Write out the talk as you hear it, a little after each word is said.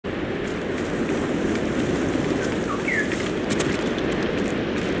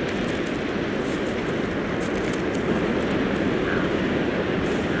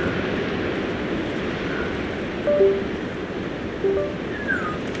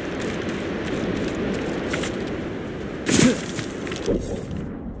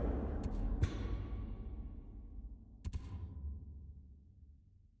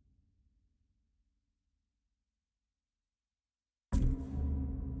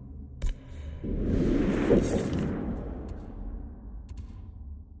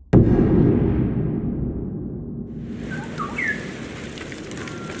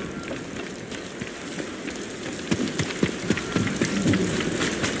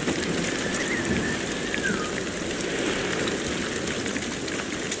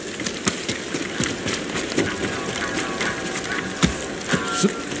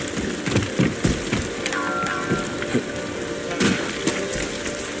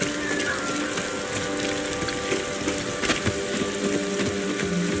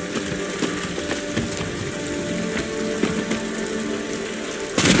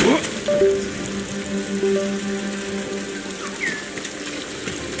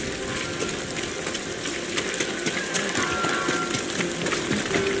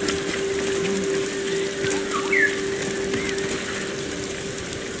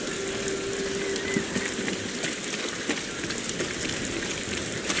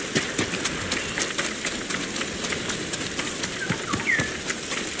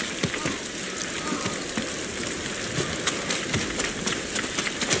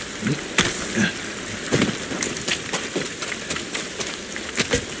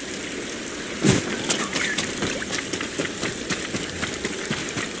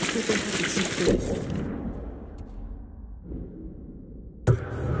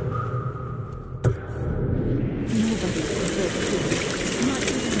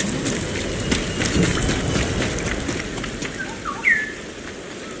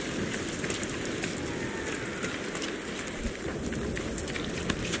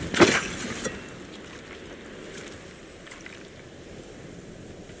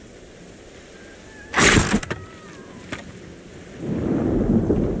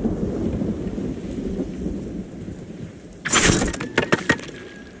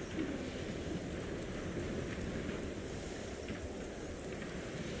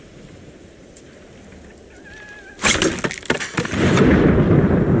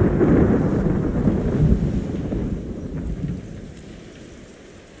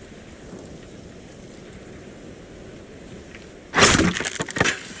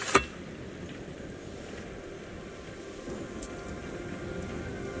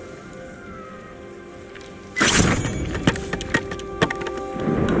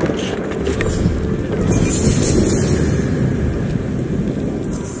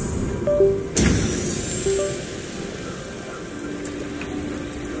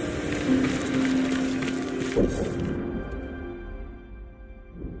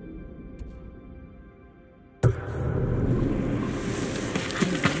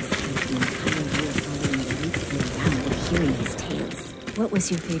What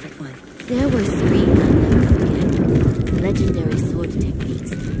was your favorite one? There were three I'll never forget. Legendary sword techniques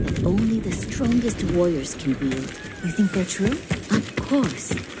that only the strongest warriors can wield. You think they're true? Of course.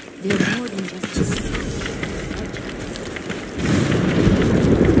 They're more than just a sword.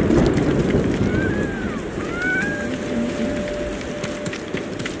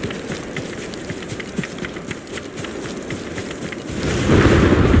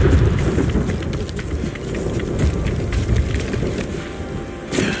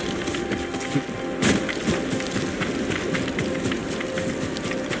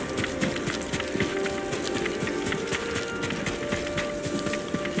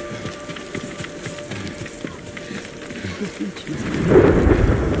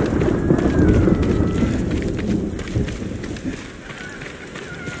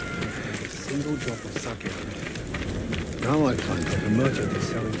 Single drop of sake. Now I find that the merchant is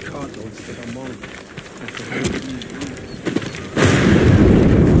selling cartloads that are mine.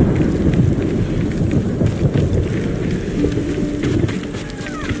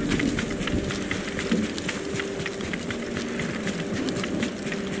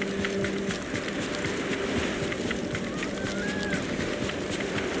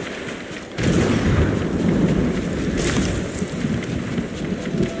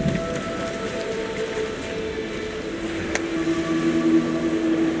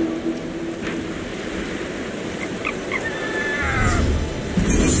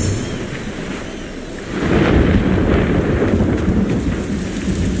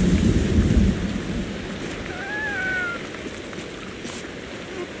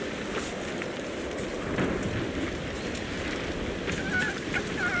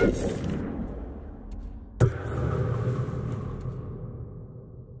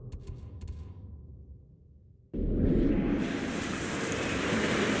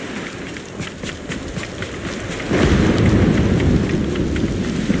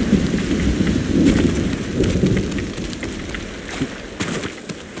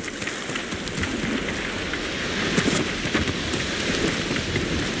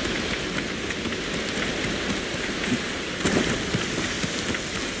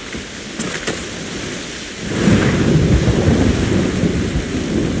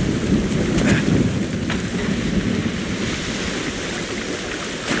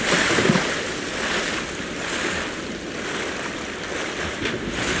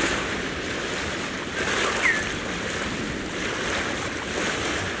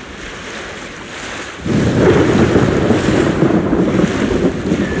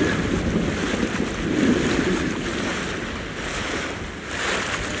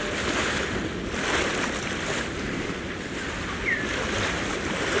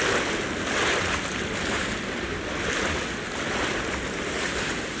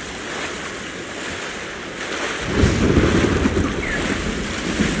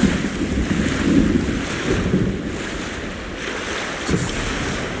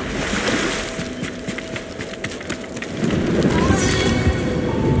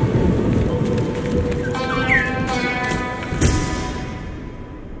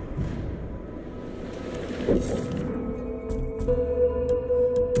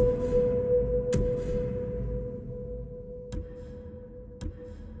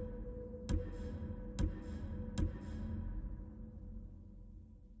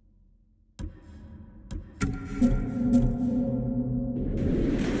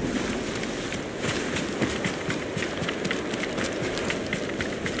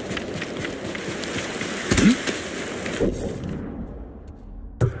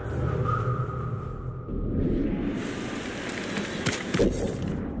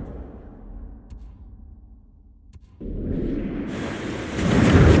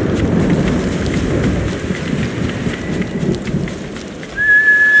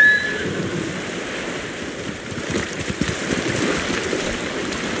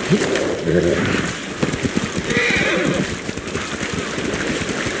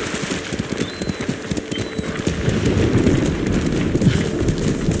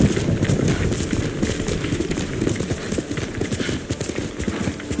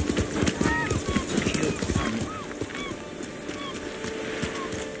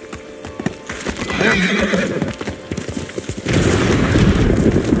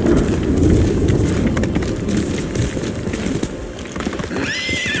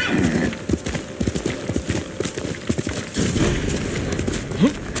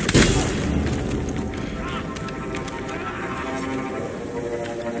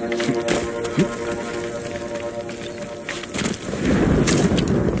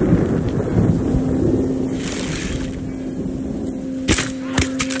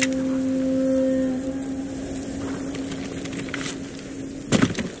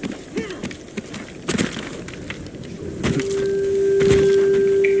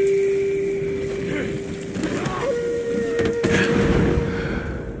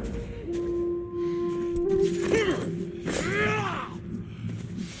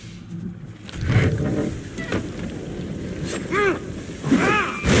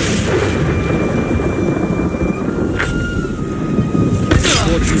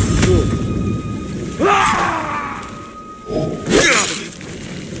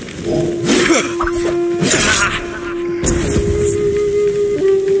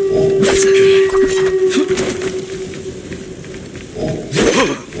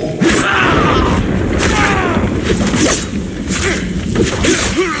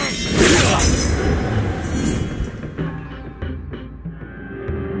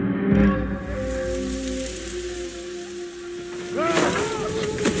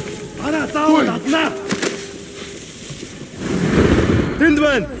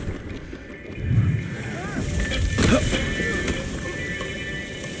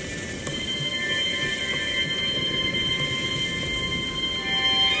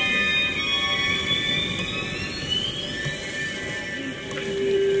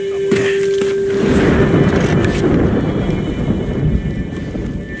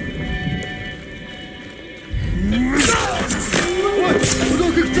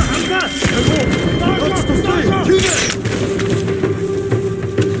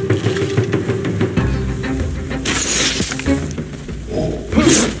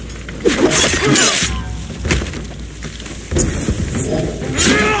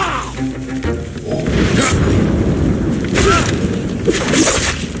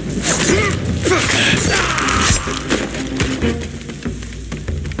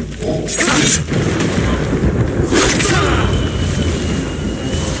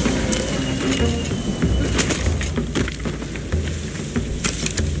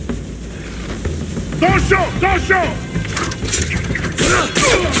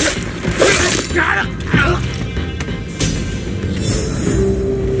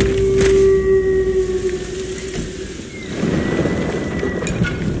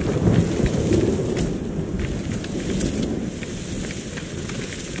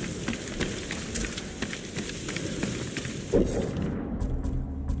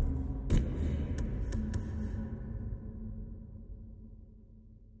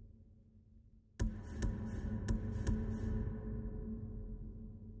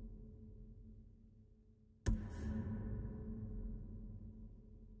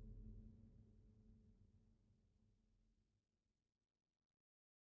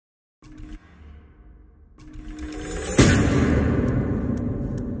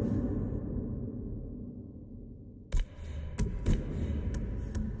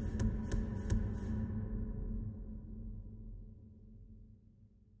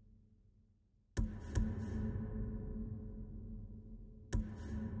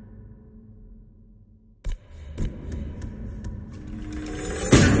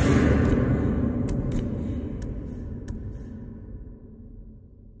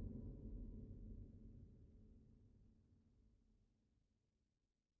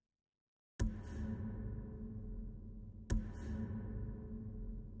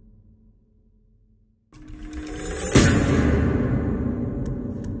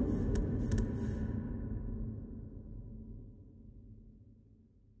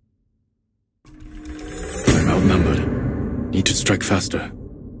 Need to strike faster.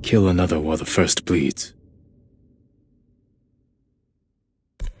 Kill another while the first bleeds.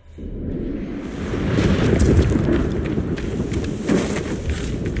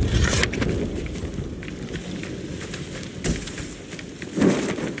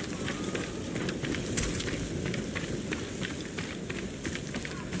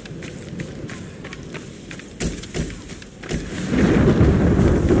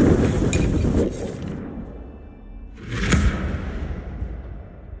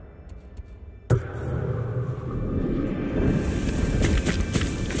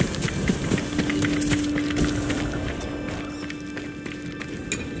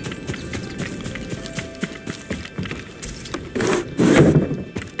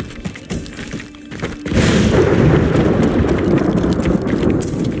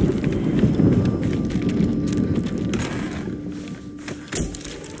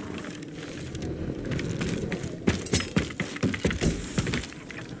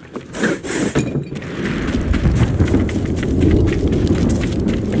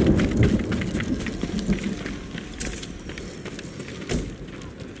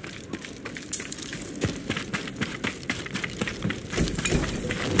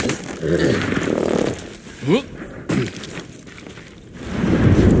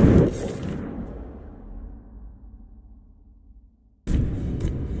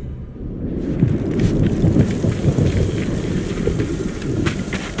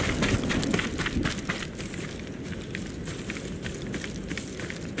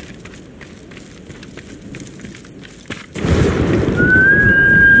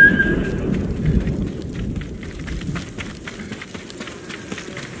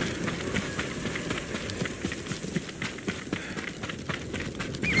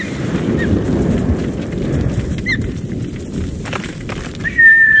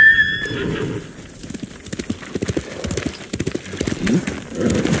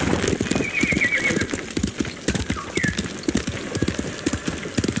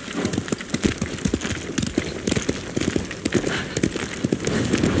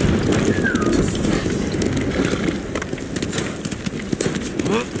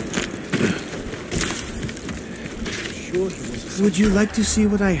 Would you like to see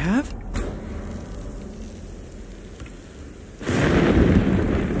what I have?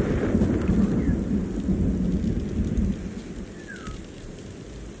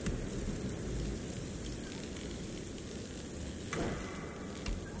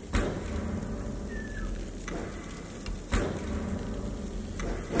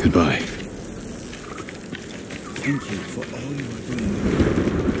 Goodbye. Thank you for all you are doing.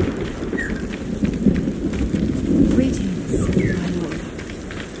 Greetings, my lord.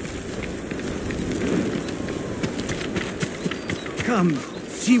 Come,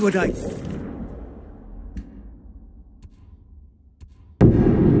 see what I...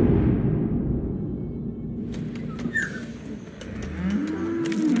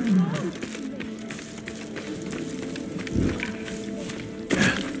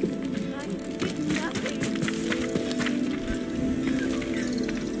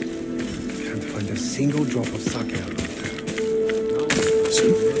 Can't find a single drop of sake around there.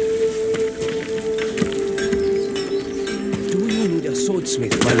 Do you need a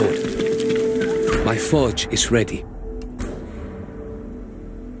swordsmith, my lord? My forge is ready.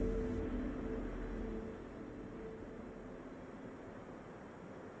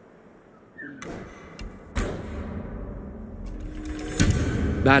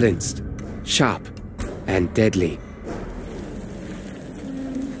 Balanced, sharp, and deadly.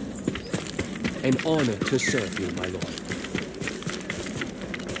 An honor to serve you, my lord.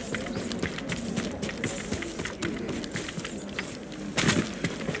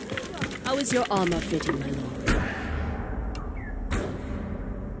 How is your armor fitting, my lord?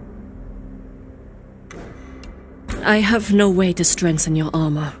 I have no way to strengthen your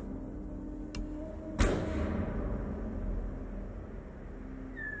armor.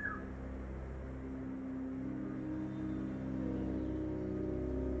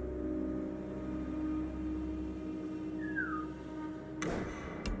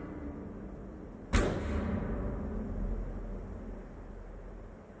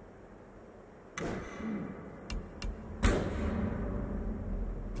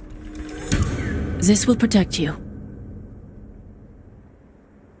 This will protect you.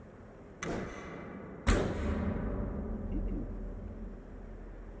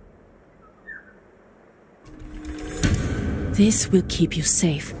 This will keep you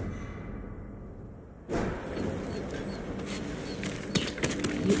safe.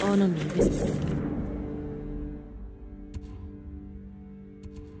 You honor me with...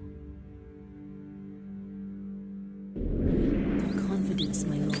 confidence,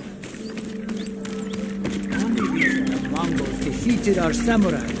 my lord. The Mongols defeated our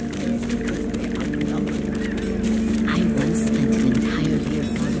samurai. I once spent an entire year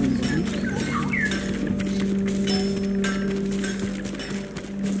following the route of the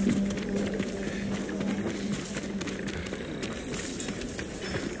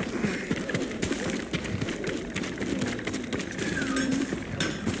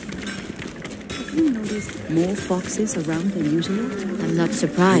Have you noticed more foxes around than usual? I'm not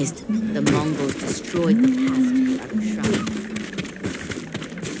surprised. The Mongols destroyed the pass to the Ark Shrine.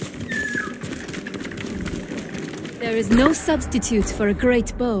 There is no substitute for a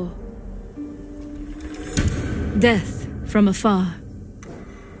great bow. Death from afar.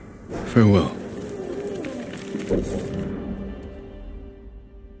 Farewell.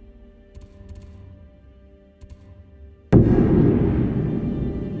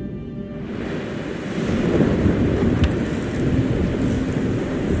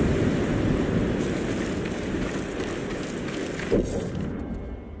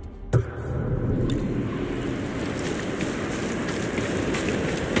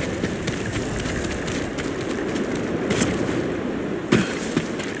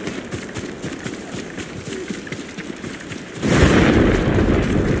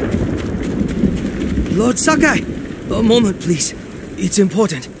 Lord Sakai! A moment, please. It's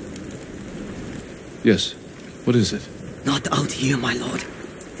important. Yes. What is it? Not out here, my lord.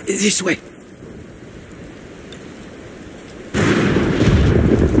 This way.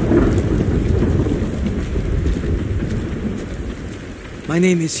 My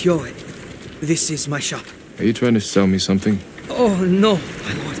name is Hyoe. This is my shop. Are you trying to sell me something? Oh, no,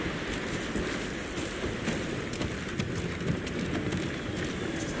 my lord.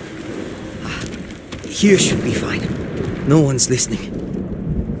 Here should be fine. No one's listening.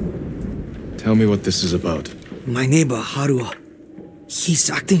 Tell me what this is about. My neighbor, Haruo. He's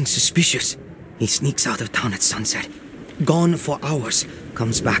acting suspicious. He sneaks out of town at sunset. Gone for hours.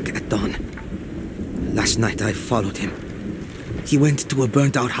 Comes back at dawn. Last night I followed him. He went to a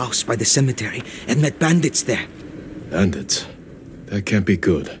burnt-out house by the cemetery and met bandits there. Bandits? That can't be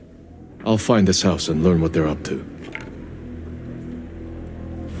good. I'll find this house and learn what they're up to.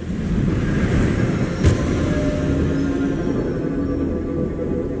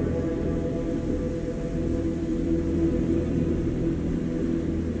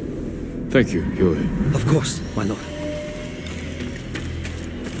 Thank you, Hyoe. Of course, my lord.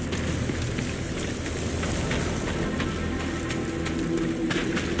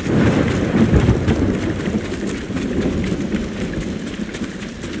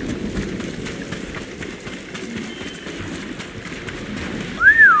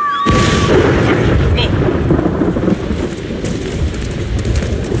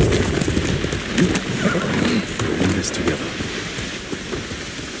 We're in this together.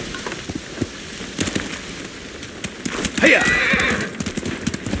 Hiya!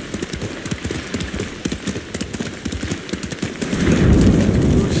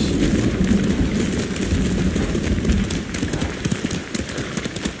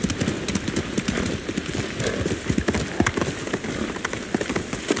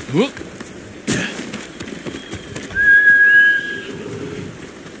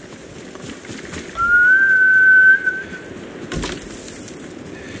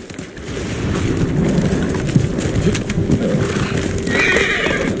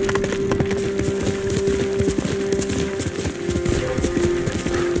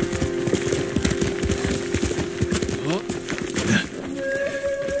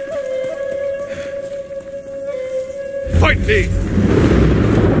 Fight me!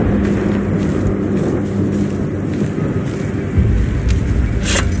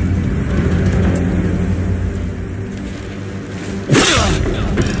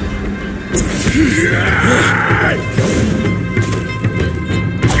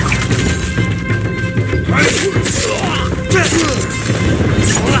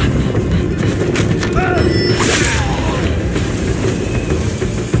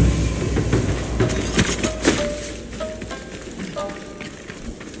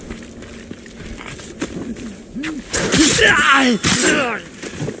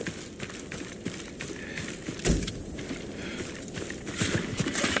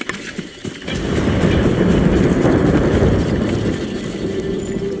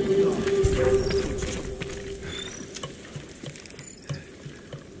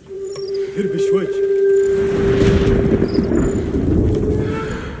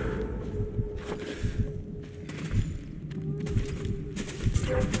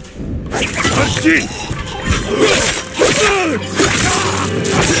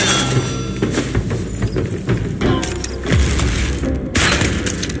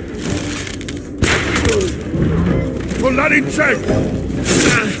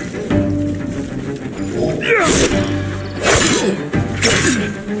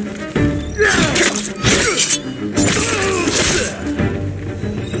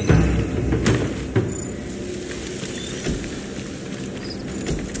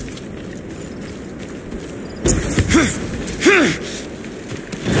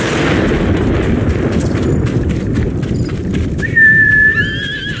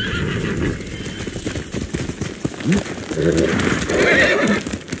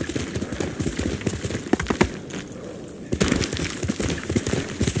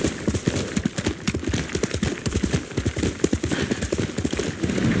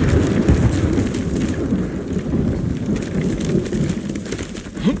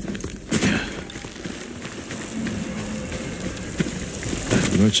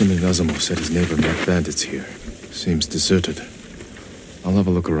 Merchant in Azumo said his neighbor met bandits here. Seems deserted. I'll have a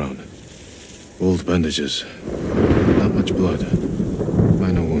look around. Old bandages. Not much blood.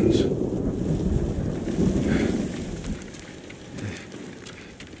 Minor wounds.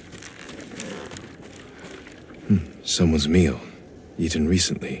 Someone's meal. Eaten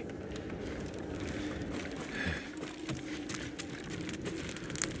recently.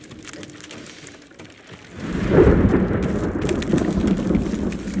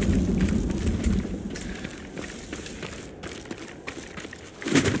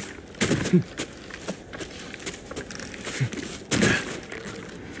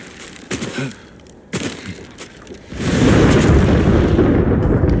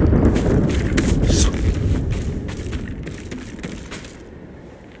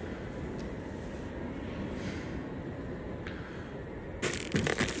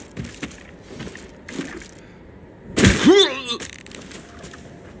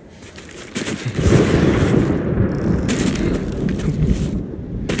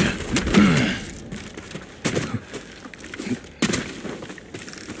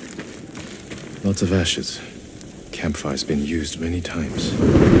 Lots of ashes. Campfire's been used many times.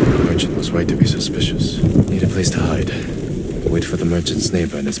 The merchant was right to be suspicious. Need a place to hide. Wait for the merchant's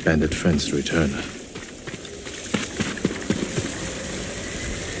neighbor and his bandit friends to return.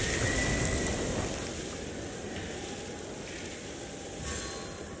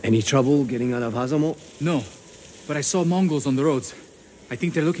 Any trouble getting out of Hazamo? No, but I saw Mongols on the roads. I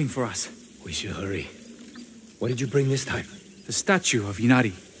think they're looking for us. We should hurry. What did you bring this time? The statue of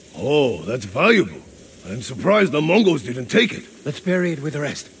Inari. Oh, that's valuable. I'm surprised the Mongols didn't take it. Let's bury it with the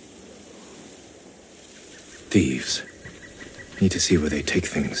rest. Thieves. Need to see where they take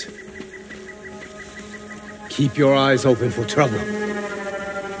things. Keep your eyes open for trouble.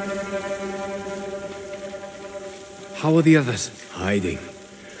 How are the others? Hiding.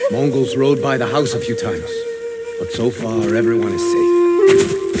 Mongols rode by the house a few times. But so far, everyone is safe.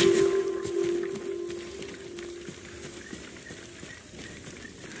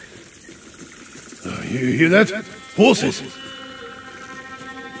 You hear that? Horses!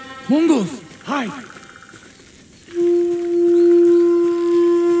 Mongols! Hide!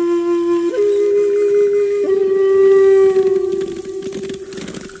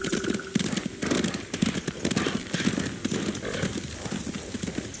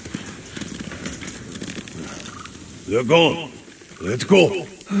 They're gone. Let's go.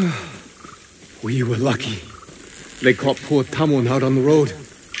 We were lucky. They caught poor Tamon out on the road.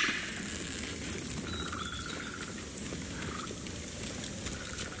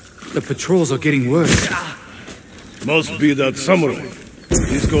 The patrols are getting worse. Must be that samurai.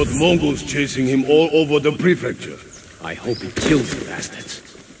 He's got Mongols chasing him all over the prefecture. I hope he kills the bastards.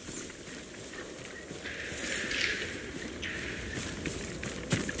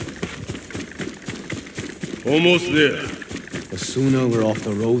 Almost there. The sooner we're off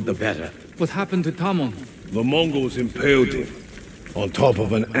the road, the better. What happened to Tamon? The Mongols impaled him on top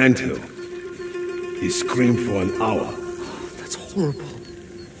of an anthill. He screamed for an hour. That's horrible.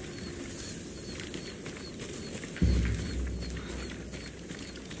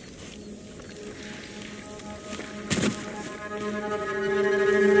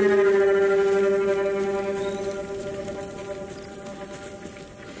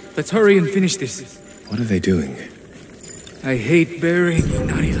 Let's hurry and finish this. What are they doing? I hate burying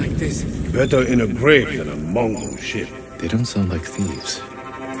Inari like this. Better in a grave than a Mongol ship. They don't sound like thieves.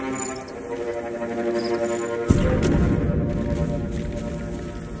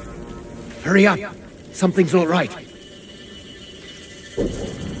 Hurry up! Something's not right.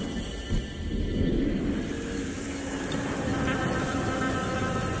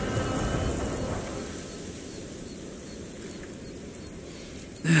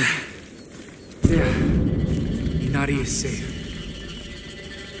 There. Inari is safe.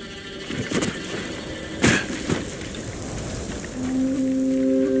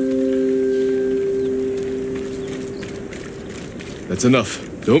 That's enough.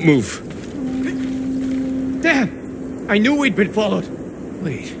 Don't move. Damn! I knew we'd been followed.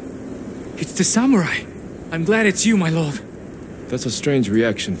 Wait. It's the samurai. I'm glad it's you, my lord. That's a strange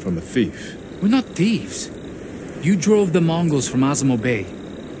reaction from a thief. We're not thieves. You drove the Mongols from Azamo Bay.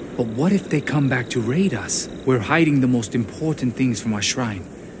 But what if they come back to raid us? We're hiding the most important things from our shrine.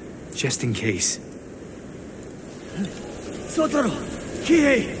 Just in case. Sotaro!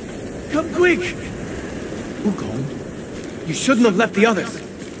 Kihei! Come quick! Wukong, you shouldn't have left the others.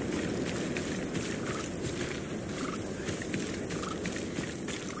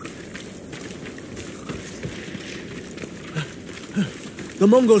 The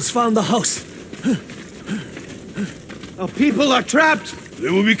Mongols found the house. Our people are trapped! They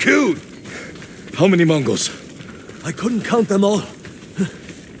will be killed. How many Mongols? I couldn't count them all.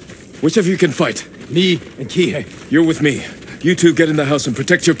 Which of you can fight? Me and Kihei. You're with me. You two get in the house and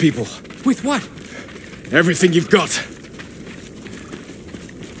protect your people. With what? Everything you've got.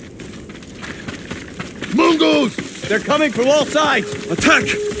 Mongols! They're coming from all sides! Attack!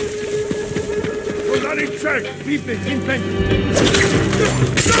 We're not in check. Keep it infant!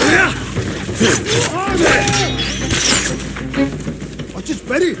 Watch his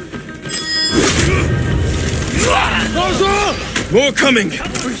belly. More coming!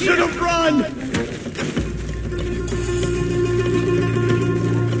 We should have run!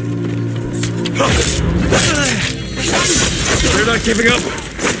 We're not giving up!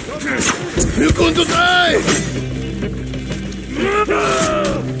 You're going to die!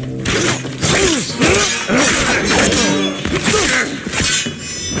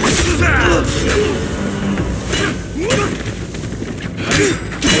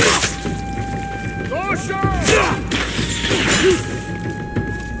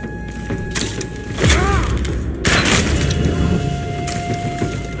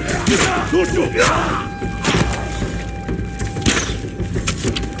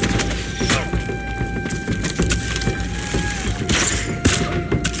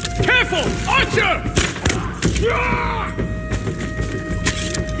 Careful! Archer!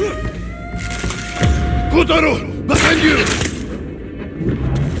 Kotaro! Behind you!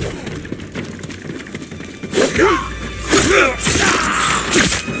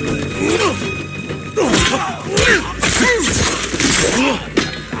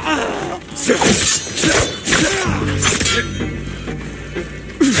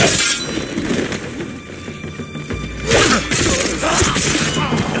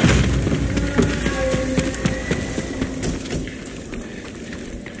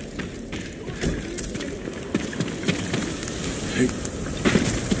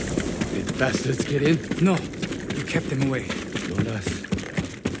 Did bastards get in? No, you kept them away. Not us.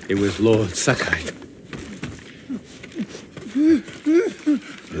 It was Lord Sakai.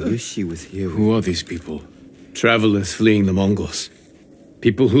 I wish she was here. Who are these people? Travelers fleeing the Mongols.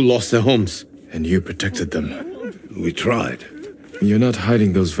 People who lost their homes. And you protected them. We tried. You're not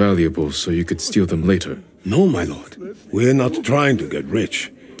hiding those valuables so you could steal them later. No, my lord. We're not trying to get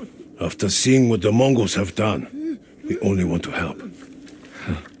rich. After seeing what the Mongols have done, we only want to help.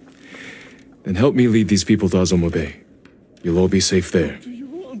 Then help me lead these people to Azamo Bay. You'll all be safe there.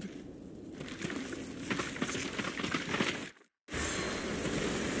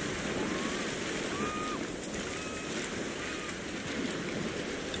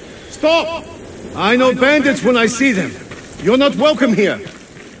 Stop! I know bandits when I see them. You're not welcome here.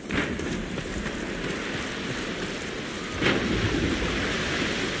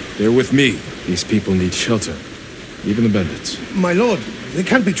 They're with me. These people need shelter. Even the bandits. My lord, they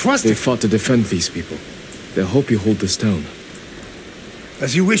can't be They trusted. fought to defend these people. They'll help you hold this town.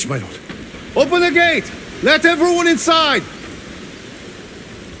 As you wish, my lord. Open the gate! Let everyone inside!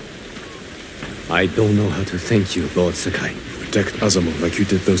 I don't know how to thank you, Lord Sakai. Protect Azamo like you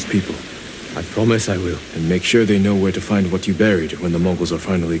did those people. I promise I will. And make sure they know where to find what you buried when the Mongols are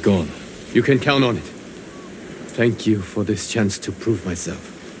finally gone. You can count on it. Thank you for this chance to prove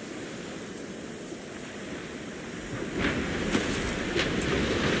myself.